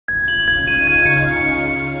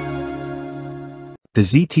The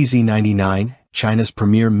ZTZ-99, China's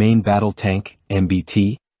premier main battle tank,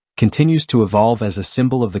 MBT, continues to evolve as a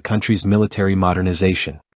symbol of the country's military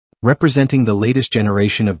modernization. Representing the latest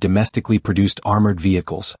generation of domestically produced armored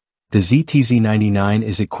vehicles, the ZTZ-99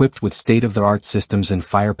 is equipped with state-of-the-art systems in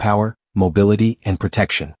firepower, mobility, and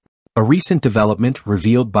protection. A recent development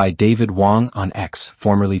revealed by David Wang on X,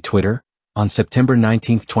 formerly Twitter, on September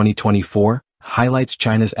 19, 2024, highlights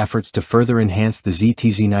China's efforts to further enhance the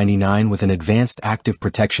ZTZ-99 with an Advanced Active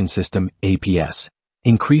Protection System, APS,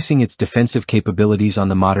 increasing its defensive capabilities on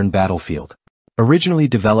the modern battlefield. Originally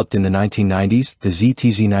developed in the 1990s, the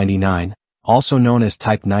ZTZ-99, also known as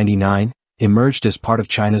Type 99, emerged as part of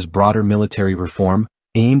China's broader military reform,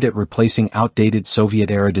 aimed at replacing outdated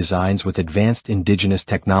Soviet-era designs with advanced indigenous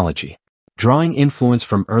technology. Drawing influence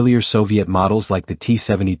from earlier Soviet models like the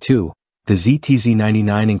T-72, the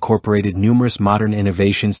ZTZ-99 incorporated numerous modern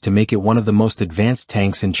innovations to make it one of the most advanced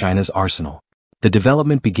tanks in China's arsenal. The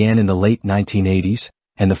development began in the late 1980s,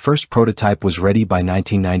 and the first prototype was ready by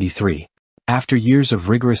 1993. After years of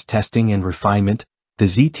rigorous testing and refinement, the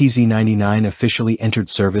ZTZ-99 officially entered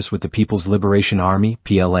service with the People's Liberation Army,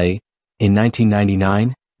 PLA, in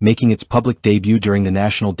 1999, making its public debut during the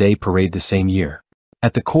National Day Parade the same year.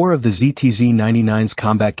 At the core of the ZTZ-99's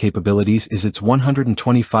combat capabilities is its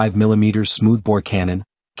 125mm smoothbore cannon,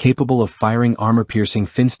 capable of firing armor-piercing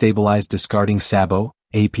fin-stabilized discarding SABO,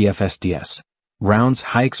 APFSDS, rounds,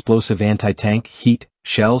 high-explosive anti-tank, heat,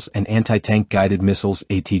 shells, and anti-tank guided missiles,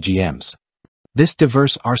 ATGMs. This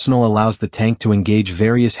diverse arsenal allows the tank to engage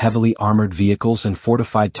various heavily armored vehicles and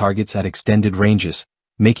fortified targets at extended ranges,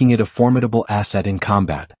 making it a formidable asset in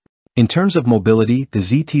combat. In terms of mobility, the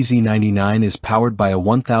ZTZ-99 is powered by a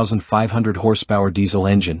 1,500 horsepower diesel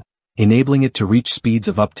engine, enabling it to reach speeds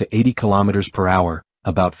of up to 80 km per hour,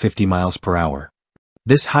 about 50 miles per hour.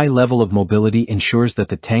 This high level of mobility ensures that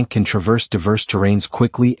the tank can traverse diverse terrains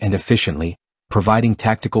quickly and efficiently, providing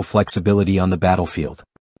tactical flexibility on the battlefield.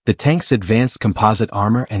 The tank's advanced composite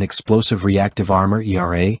armor and explosive reactive armor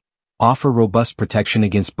 (ERA) offer robust protection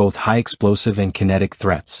against both high-explosive and kinetic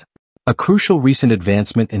threats. A crucial recent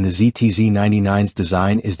advancement in the ZTZ-99's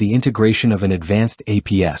design is the integration of an advanced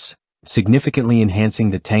APS, significantly enhancing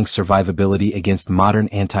the tank's survivability against modern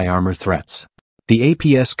anti-armor threats. The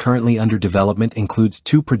APS currently under development includes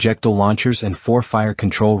 2 projectile launchers and 4 fire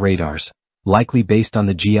control radars, likely based on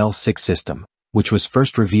the GL-6 system, which was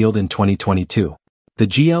first revealed in 2022. The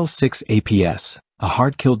GL-6 APS, a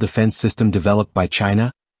hard-kill defense system developed by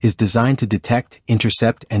China, is designed to detect,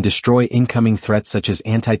 intercept, and destroy incoming threats such as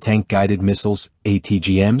anti-tank guided missiles,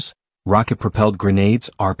 ATGMs, rocket-propelled grenades,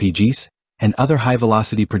 RPGs, and other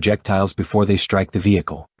high-velocity projectiles before they strike the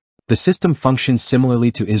vehicle. The system functions similarly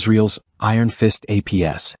to Israel's Iron Fist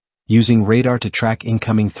APS, using radar to track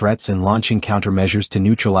incoming threats and launching countermeasures to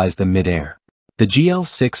neutralize them mid-air. The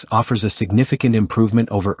GL-6 offers a significant improvement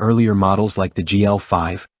over earlier models like the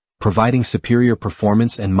GL-5, providing superior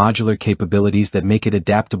performance and modular capabilities that make it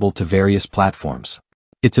adaptable to various platforms.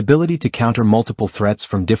 Its ability to counter multiple threats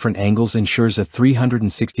from different angles ensures a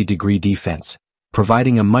 360-degree defense,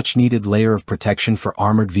 providing a much-needed layer of protection for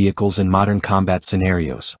armored vehicles in modern combat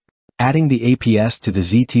scenarios. Adding the APS to the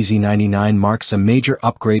ZTZ-99 marks a major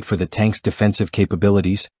upgrade for the tank's defensive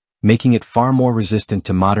capabilities, making it far more resistant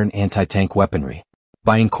to modern anti-tank weaponry.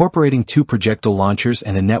 By incorporating 2 projectile launchers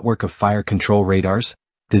and a network of fire control radars,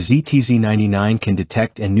 the ZTZ-99 can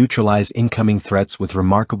detect and neutralize incoming threats with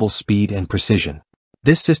remarkable speed and precision.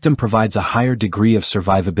 This system provides a higher degree of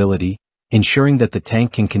survivability, ensuring that the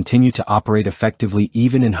tank can continue to operate effectively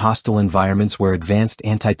even in hostile environments where advanced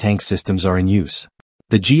anti-tank systems are in use.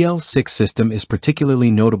 The GL-6 system is particularly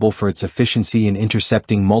notable for its efficiency in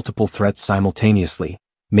intercepting multiple threats simultaneously,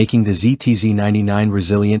 making the ZTZ-99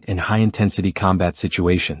 resilient in high-intensity combat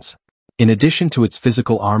situations. In addition to its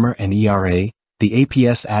physical armor and ERA, the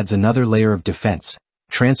APS adds another layer of defense,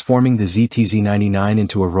 transforming the ZTZ-99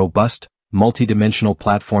 into a robust, multi-dimensional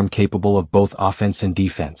platform capable of both offense and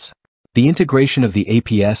defense. The integration of the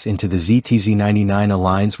APS into the ZTZ-99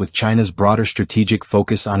 aligns with China's broader strategic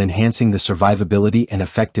focus on enhancing the survivability and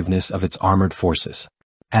effectiveness of its armored forces.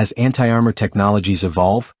 As anti-armor technologies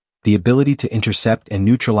evolve, the ability to intercept and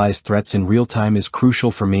neutralize threats in real time is crucial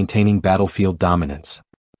for maintaining battlefield dominance.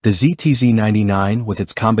 The ZTZ-99, with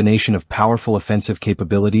its combination of powerful offensive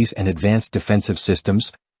capabilities and advanced defensive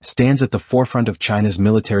systems, stands at the forefront of China's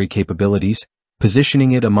military capabilities,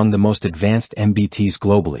 positioning it among the most advanced MBTs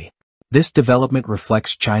globally. This development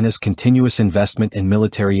reflects China's continuous investment in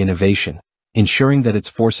military innovation, ensuring that its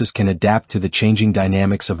forces can adapt to the changing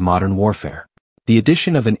dynamics of modern warfare. The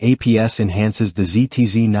addition of an APS enhances the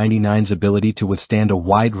ZTZ-99's ability to withstand a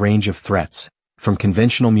wide range of threats, from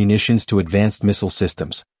conventional munitions to advanced missile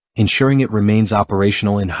systems, ensuring it remains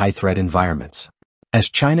operational in high-threat environments. As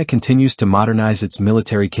China continues to modernize its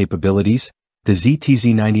military capabilities, the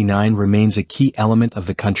ZTZ-99 remains a key element of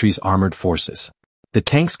the country's armored forces. The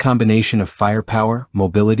tank's combination of firepower,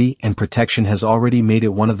 mobility, and protection has already made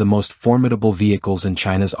it one of the most formidable vehicles in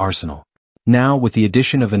China's arsenal. Now, with the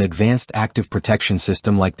addition of an advanced active protection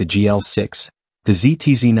system like the GL-6, the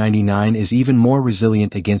ZTZ-99 is even more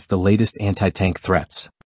resilient against the latest anti-tank threats.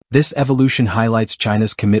 This evolution highlights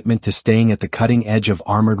China's commitment to staying at the cutting edge of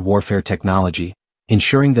armored warfare technology,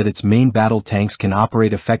 ensuring that its main battle tanks can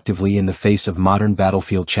operate effectively in the face of modern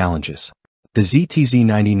battlefield challenges. The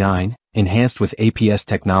ZTZ-99, enhanced with APS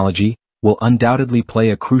technology, will undoubtedly play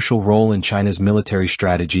a crucial role in China's military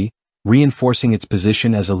strategy, reinforcing its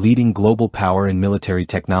position as a leading global power in military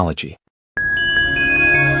technology.